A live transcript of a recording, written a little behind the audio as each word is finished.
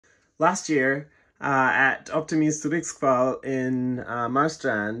Last year, at Optimis Riksval in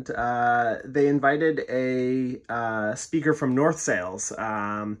Marstrand, they invited a speaker from North Sails,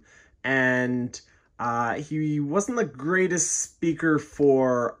 and he wasn't the greatest speaker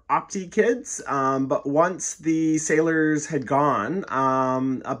for Opti kids, but once the sailors had gone,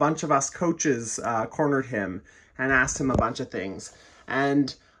 a bunch of us coaches cornered him and asked him a bunch of things.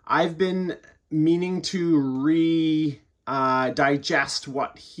 And I've been meaning to digest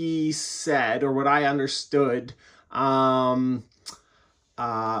what he said, or what I understood for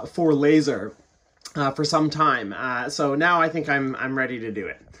laser for some time. So now I think I'm ready to do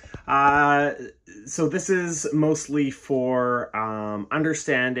it. So this is mostly for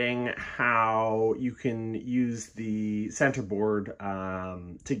understanding how you can use the centerboard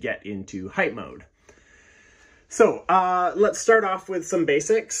to get into height mode. So let's start off with some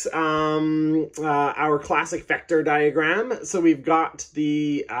basics. Our classic vector diagram. So we've got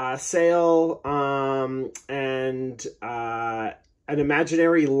the sail and an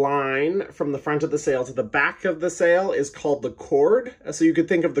imaginary line from the front of the sail to the back of the sail is called the cord. So you could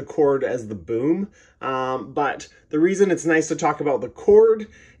think of the cord as the boom. But the reason it's nice to talk about the cord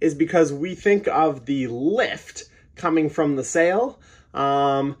is because we think of the lift coming from the sail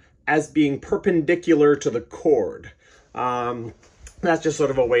as being perpendicular to the cord. That's just sort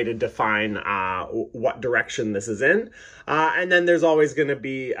of a way to define what direction this is in. And then there's always going to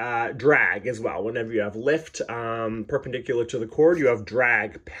be drag as well. Whenever you have lift perpendicular to the cord, you have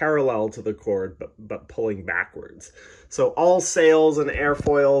drag parallel to the cord, but pulling backwards. So all sails and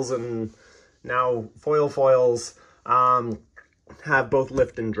airfoils and now foils have both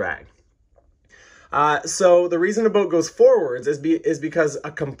lift and drag. So the reason a boat goes forwards is because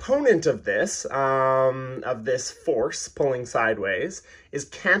a component of this force pulling sideways is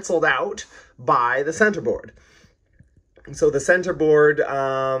canceled out by the centerboard. So the centerboard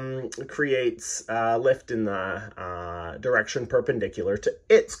creates lift in the direction perpendicular to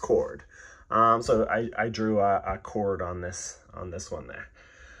its cord. So I drew a cord on this one there.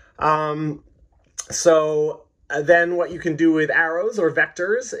 Then what you can do with arrows or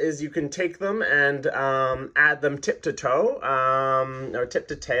vectors is you can take them and add them tip to toe or tip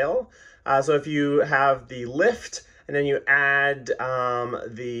to tail. So if you have the lift and then you add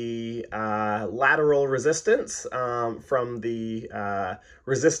the lateral resistance from the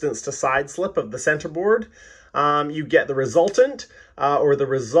resistance to side slip of the centerboard, you get the resultant, or the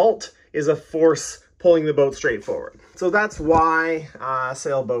result is a force pulling the boat straight forward. So that's why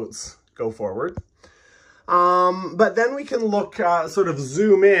sailboats go forward. But then we can look, sort of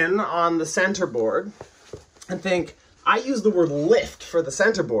zoom in on the centerboard and think, I use the word lift for the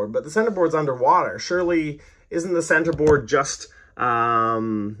centerboard, but the centerboard's underwater. Surely isn't the centerboard just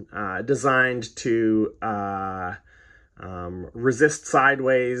designed to resist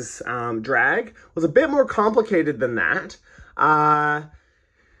sideways drag? Well, it's a bit more complicated than that.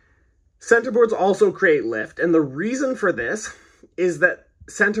 Centerboards also create lift, and the reason for this is that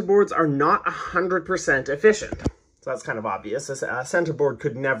centerboards are not 100% efficient. So that's kind of obvious. A centerboard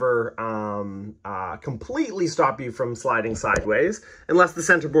could never completely stop you from sliding sideways unless the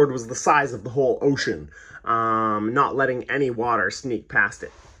centerboard was the size of the whole ocean, not letting any water sneak past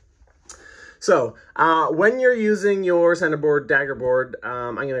it. So when you're using your centerboard, daggerboard,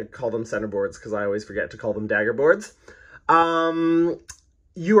 I'm going to call them centerboards because I always forget to call them daggerboards.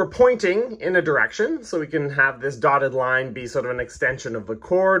 You are pointing in a direction, so we can have this dotted line be sort of an extension of the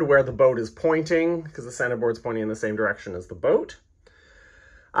cord where the boat is pointing, because the centerboard's pointing in the same direction as the boat.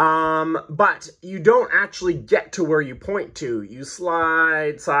 But you don't actually get to where you point to. You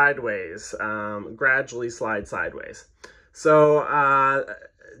slide sideways, gradually slide sideways. So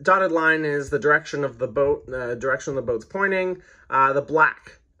dotted line is the direction of the boat, the direction the boat's pointing. The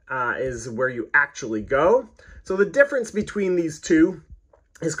black is where you actually go. So the difference between these two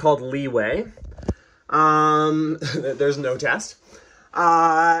is called leeway. There's no test.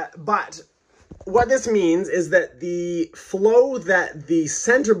 But what this means is that the flow that the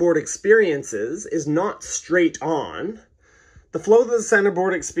centerboard experiences is not straight on. The flow that the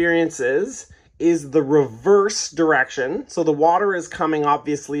centerboard experiences is the reverse direction. So the water is coming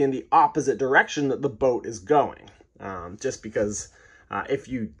obviously in the opposite direction that the boat is going. Just because if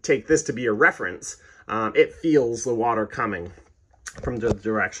you take this to be a reference, it feels the water coming from the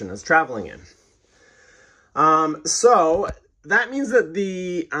direction it's traveling in. So that means that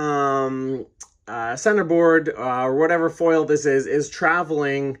the centerboard or whatever foil this is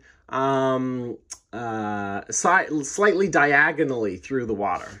traveling slightly diagonally through the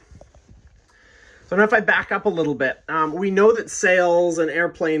water. So now if I back up a little bit, we know that sails and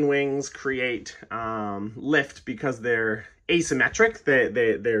airplane wings create lift because they're asymmetric.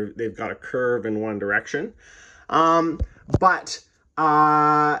 They've got a curve in one direction. So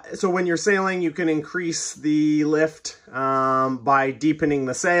when you're sailing, you can increase the lift by deepening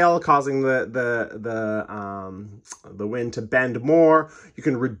the sail, causing the wind to bend more. You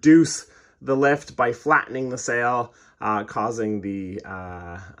can reduce the lift by flattening the sail, causing the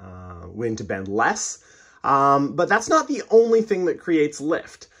wind to bend less. But that's not the only thing that creates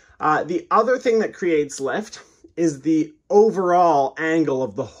lift. The other thing that creates lift is the overall angle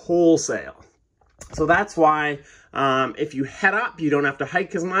of the whole sail. So that's why if you head up, you don't have to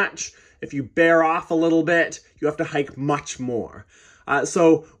hike as much. If you bear off a little bit, you have to hike much more.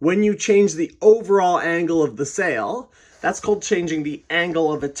 So when you change the overall angle of the sail, that's called changing the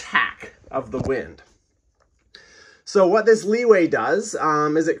angle of attack of the wind. So what this leeway does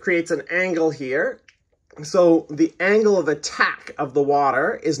is it creates an angle here. So the angle of attack of the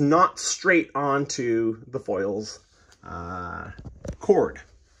water is not straight onto the foil's cord.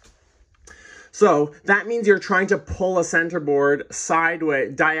 So that means you're trying to pull a centerboard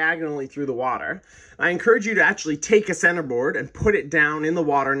sideways, diagonally through the water. I encourage you to actually take a centerboard and put it down in the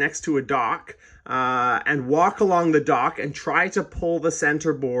water next to a dock and walk along the dock and try to pull the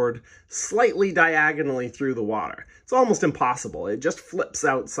centerboard slightly diagonally through the water. It's almost impossible. It just flips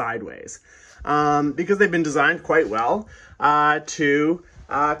out sideways because they've been designed quite well to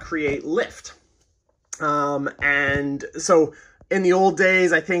create lift. And so in the old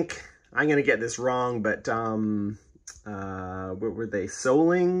days, I think, I'm going to get this wrong, but what were they,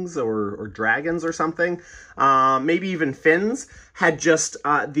 solings or dragons or something? Maybe even fins had just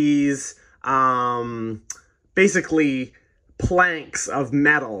these basically planks of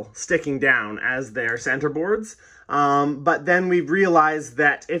metal sticking down as their centerboards. But then we've realized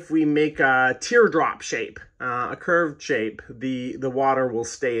that if we make a teardrop shape, a curved shape, the water will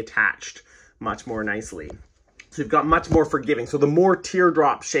stay attached much more nicely. So you've got much more forgiving. So the more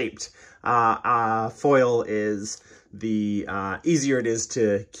teardrop shaped foil is, the easier it is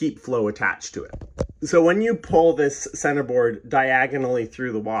to keep flow attached to it. So when you pull this centerboard diagonally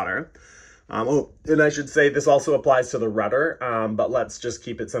through the water, oh, and I should say this also applies to the rudder, but let's just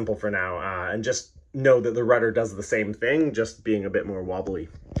keep it simple for now and just know that the rudder does the same thing, just being a bit more wobbly.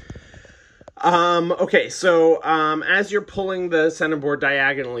 Okay, so as you're pulling the centerboard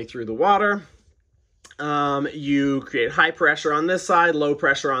diagonally through the water, you create high pressure on this side, low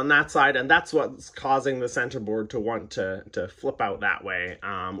pressure on that side, and that's what's causing the centerboard to want to flip out that way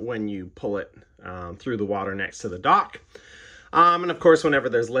when you pull it through the water next to the dock. And of course, whenever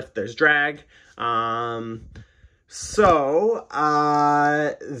there's lift, there's drag.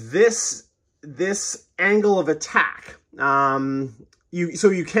 This angle of attack,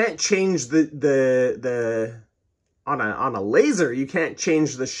 you can't change the on a laser, you can't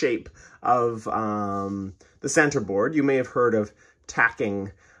change the shape of the centerboard. You may have heard of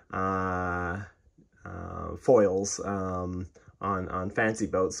tacking foils on fancy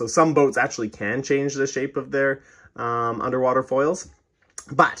boats. So some boats actually can change the shape of their underwater foils.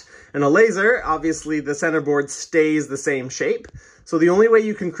 But in a laser, obviously the centerboard stays the same shape. So the only way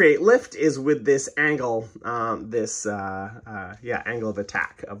you can create lift is with this angle, angle of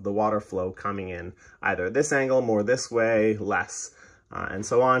attack of the water flow coming in. Either this angle, more this way, less, and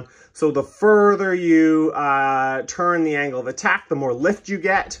so on. So the further you turn the angle of attack, the more lift you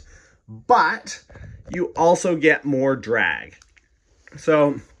get, but you also get more drag.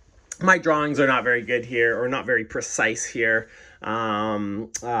 So my drawings are not very good here, or not very precise here,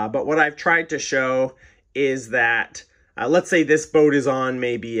 but what I've tried to show is that let's say this boat is on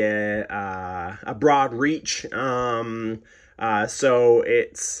maybe a broad reach, so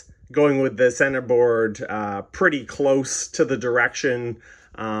it's going with the centerboard pretty close to the direction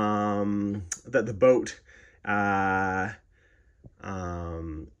that the boat,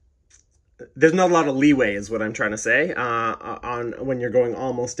 there's not a lot of leeway is what I'm trying to say on when you're going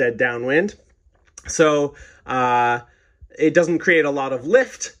almost dead downwind. So it doesn't create a lot of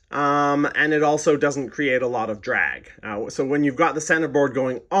lift, and it also doesn't create a lot of drag. So when you've got the centerboard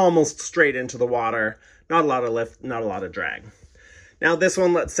going almost straight into the water, not a lot of lift, not a lot of drag. Now this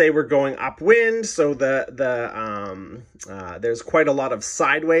one, let's say we're going upwind, so there's quite a lot of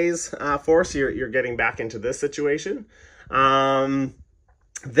sideways force. You're getting back into this situation.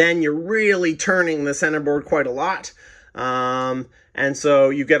 Then you're really turning the centerboard quite a lot. And so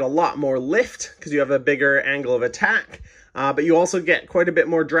you get a lot more lift because you have a bigger angle of attack, but you also get quite a bit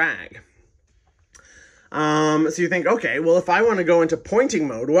more drag. So you think, okay, well, if I want to go into pointing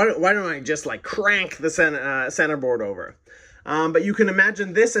mode, why don't I just like crank the centerboard over? But you can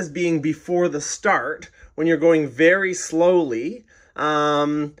imagine this as being before the start, when you're going very slowly,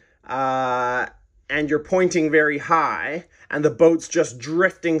 and you're pointing very high. and the boat's just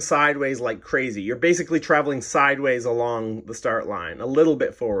drifting sideways like crazy. You're basically traveling sideways along the start line, a little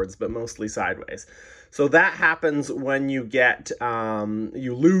bit forwards, but mostly sideways. So that happens when you get,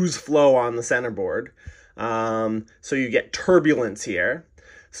 you lose flow on the centerboard. So you get turbulence here.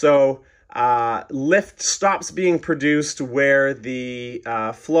 So lift stops being produced where the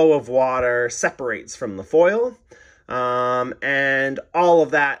flow of water separates from the foil. And all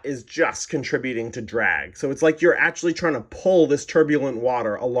of that is just contributing to drag. So it's like you're actually trying to pull this turbulent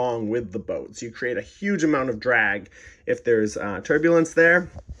water along with the boat. So you create a huge amount of drag if there's turbulence there.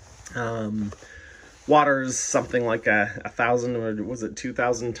 Water's something like 1,000, or was it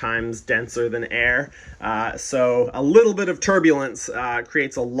 2,000 times denser than air. So a little bit of turbulence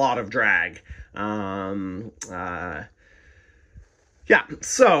creates a lot of drag. Yeah,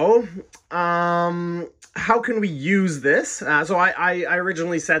 so how can we use this? So I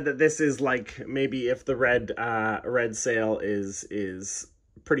originally said that this is like maybe if the red sail is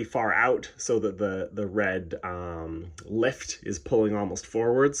pretty far out, so that the red lift is pulling almost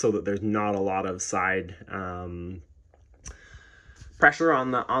forward, so that there's not a lot of side pressure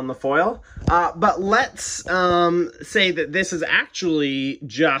on the foil. But let's say that this is actually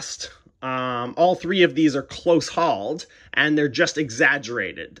just all three of these are close hauled and they're just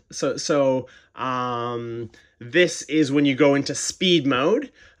exaggerated. So this is when you go into speed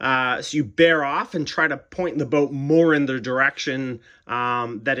mode. So you bear off and try to point the boat more in the direction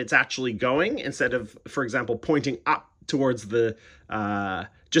that it's actually going, instead of, for example, pointing up towards the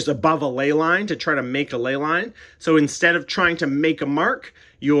just above a ley line to try to make a ley line. So instead of trying to make a mark,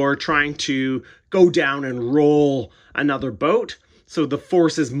 you're trying to go down and roll another boat. So the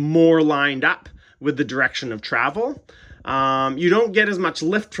force is more lined up with the direction of travel. You don't get as much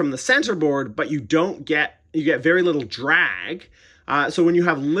lift from the centerboard, but you get very little drag. So when you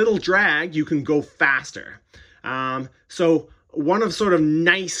have little drag, you can go faster. So one of sort of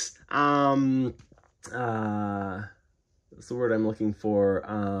nice, what's the word I'm looking for?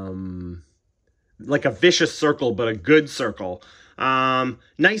 Like a vicious circle, but a good circle.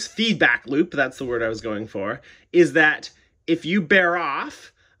 Nice feedback loop, that's the word I was going for, is that if you bear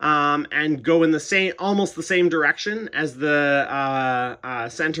off and go in almost the same direction as the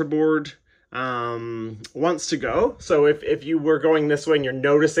centerboard wants to go. So if you were going this way and you're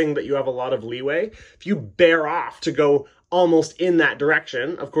noticing that you have a lot of leeway, if you bear off to go almost in that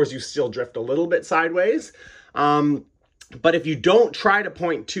direction, of course you still drift a little bit sideways. But if you don't try to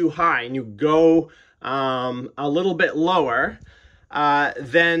point too high and you go a little bit lower,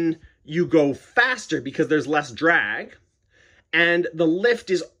 then you go faster because there's less drag. And the lift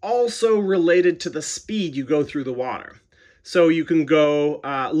is also related to the speed you go through the water. So you can go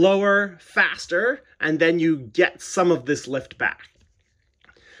lower, faster, and then you get some of this lift back.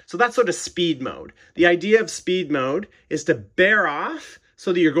 So that's sort of speed mode. The idea of speed mode is to bear off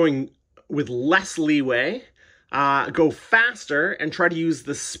so that you're going with less leeway, go faster, and try to use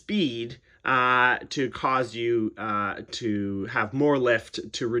the speed to cause you to have more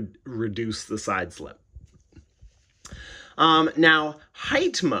lift to reduce the side slip. Now,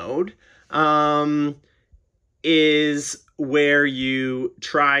 height mode is where you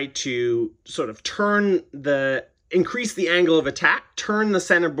try to sort of increase the angle of attack, turn the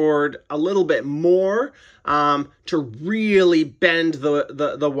centerboard a little bit more to really bend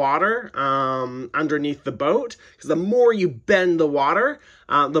the water underneath the boat. Because the more you bend the water,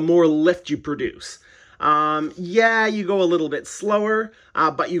 the more lift you produce. Yeah, you go a little bit slower,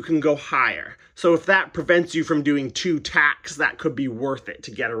 but you can go higher. So if that prevents you from doing 2 tacks, that could be worth it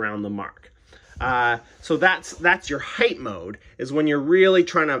to get around the mark. So that's your height mode, is when you're really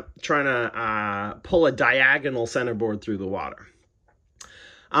trying to pull a diagonal centerboard through the water.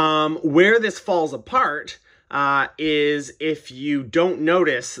 Where this falls apart is if you don't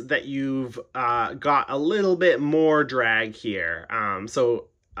notice that you've got a little bit more drag here.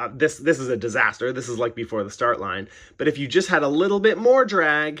 This is a disaster. This is like before the start line. But if you just had a little bit more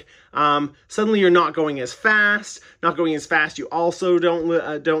drag, suddenly you're not going as fast. Not going as fast, you also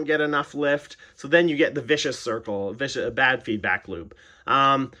don't get enough lift. So then you get the vicious circle, a bad feedback loop.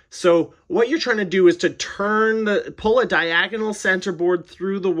 So what you're trying to do is to pull a diagonal centerboard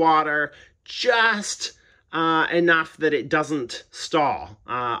through the water just enough that it doesn't stall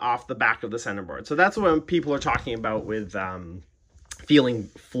off the back of the centerboard. So that's what people are talking about with feeling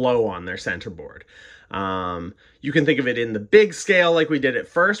flow on their centerboard. You can think of it in the big scale like we did at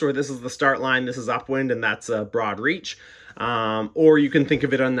first, where this is the start line, this is upwind, and that's a broad reach. Or you can think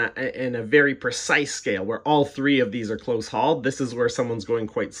of it in a very precise scale where all 3 of these are close hauled. This is where someone's going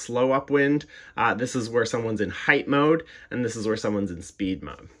quite slow upwind. This is where someone's in height mode, and this is where someone's in speed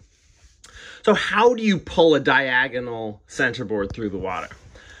mode. So how do you pull a diagonal centerboard through the water?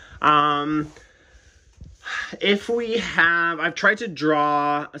 If we have, I've tried to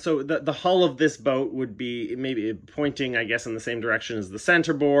draw, so the hull of this boat would be maybe pointing, I guess, in the same direction as the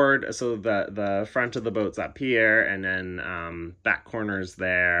centerboard. So the front of the boat's up here, and then back corner's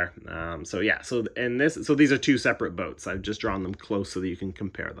there. So yeah, so these are two separate boats. I've just drawn them close so that you can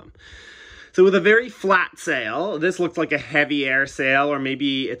compare them. So with a very flat sail, this looks like a heavy air sail, or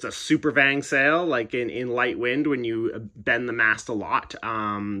maybe it's a super vang sail, like in light wind when you bend the mast a lot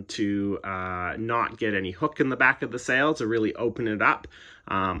to not get any hook in the back of the sail, to really open it up,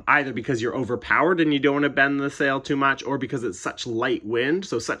 either because you're overpowered and you don't want to bend the sail too much, or because it's such light wind,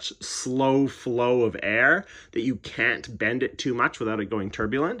 so such slow flow of air that you can't bend it too much without it going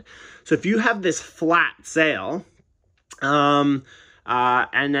turbulent. So if you have this flat sail,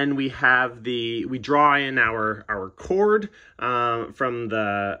 and then we draw in our cord from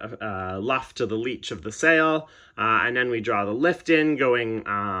the luff to the leech of the sail, and then we draw the lift in going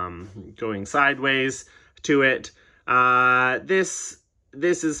sideways to it. This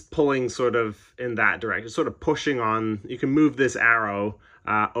is pulling sort of in that direction, sort of pushing on. You can move this arrow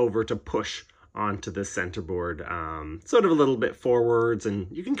over to push onto the centerboard, sort of a little bit forwards, and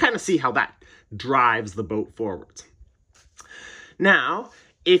you can kind of see how that drives the boat forwards. Now,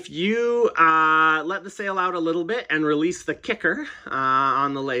 if you let the sail out a little bit and release the kicker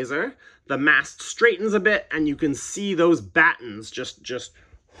on the laser, the mast straightens a bit, and you can see those battens just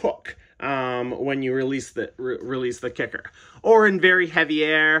hook when you release the kicker. Or in very heavy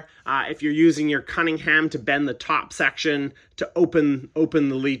air, if you're using your Cunningham to bend the top section to open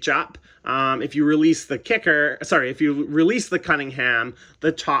the leech up, if you release the Cunningham,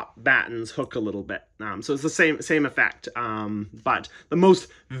 the top battens hook a little bit. So it's the same effect. But the most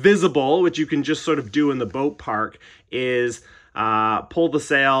visible, which you can just sort of do in the boat park, is pull the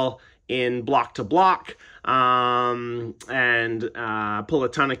sail in block to block, and pull a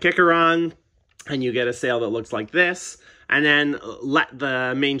ton of kicker on, and you get a sail that looks like this. And then let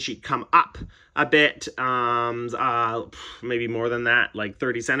the main sheet come up a bit, maybe more than that, like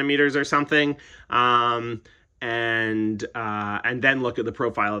 30 centimeters or something. And then look at the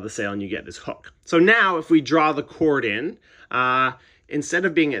profile of the sail, and you get this hook. So now if we draw the cord in, instead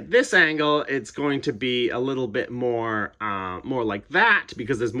of being at this angle, it's going to be a little bit more like that,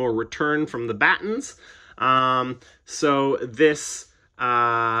 because there's more return from the battens. So this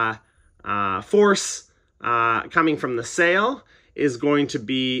force coming from the sail is going to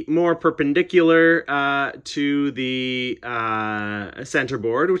be more perpendicular to the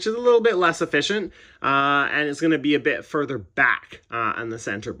centerboard, which is a little bit less efficient, and it's going to be a bit further back on the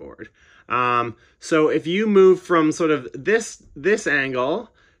centerboard. So if you move from sort of this angle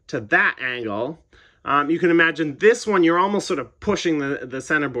to that angle, you can imagine this one, you're almost sort of pushing the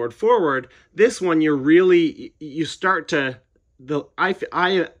centerboard forward. This one, you start to,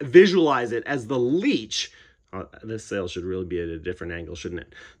 I visualize it as the leech. This sail should really be at a different angle, shouldn't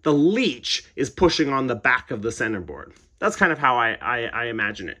it? The leech is pushing on the back of the centerboard. That's kind of how I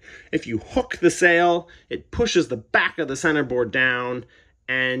imagine it. If you hook the sail, it pushes the back of the centerboard down,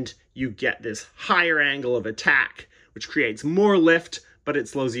 and you get this higher angle of attack, which creates more lift, but it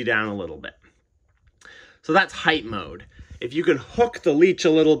slows you down a little bit. So that's height mode. If you can hook the leech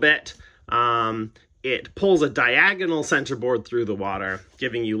a little bit, it pulls a diagonal centerboard through the water,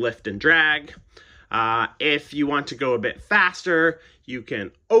 giving you lift and drag. If you want to go a bit faster, you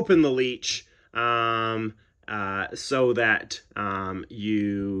can open the leech so that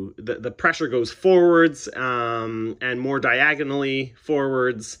the pressure goes forwards and more diagonally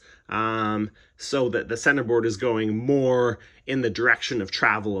forwards, so that the centerboard is going more in the direction of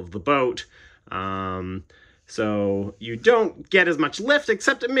travel of the boat. So you don't get as much lift,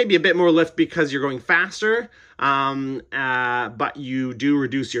 except maybe a bit more lift because you're going faster, but you do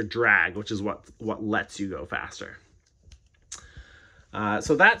reduce your drag, which is what lets you go faster.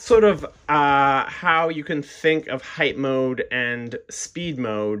 So that's sort of how you can think of height mode and speed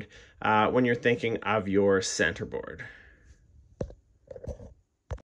mode when you're thinking of your centerboard.